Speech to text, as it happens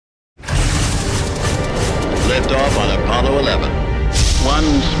Apollo 11.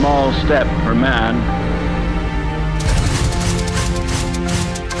 One small step for man.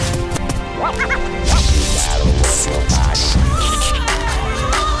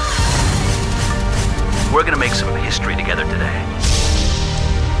 We're gonna make some history together today.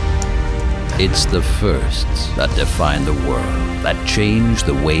 It's the firsts that define the world, that change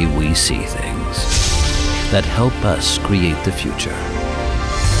the way we see things, that help us create the future.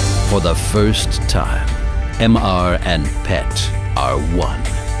 For the first time, MR and PET are one.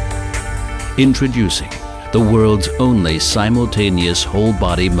 Introducing the world's only simultaneous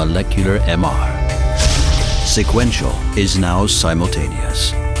whole-body molecular MR. Sequential is now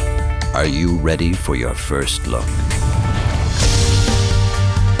simultaneous. Are you ready for your first look?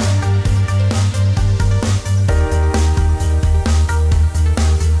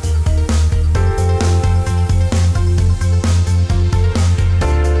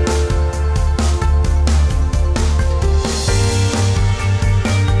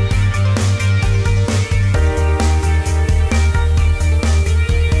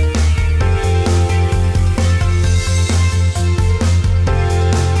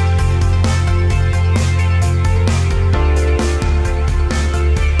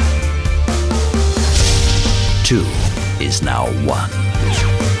 Two is now one.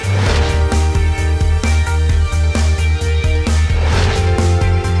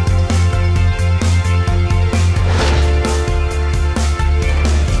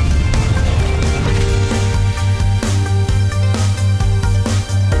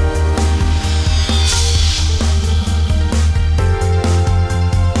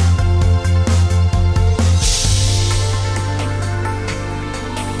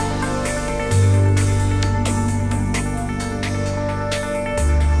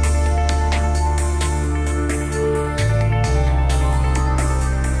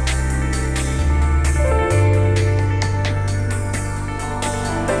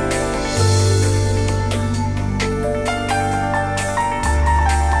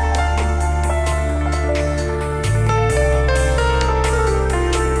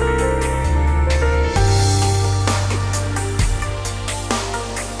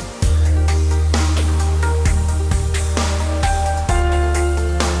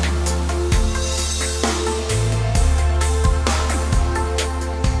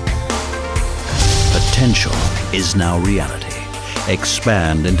 Potential is now reality.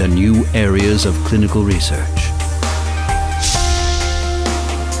 Expand into new areas of clinical research.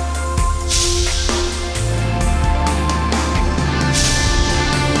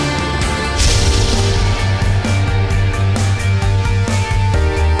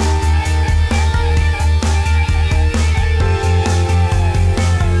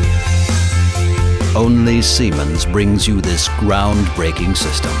 Only Siemens brings you this groundbreaking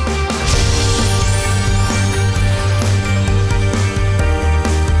system.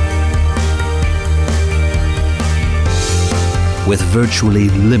 With virtually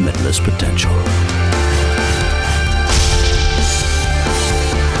limitless potential.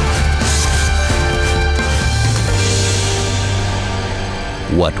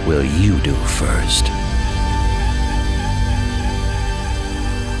 What will you do first?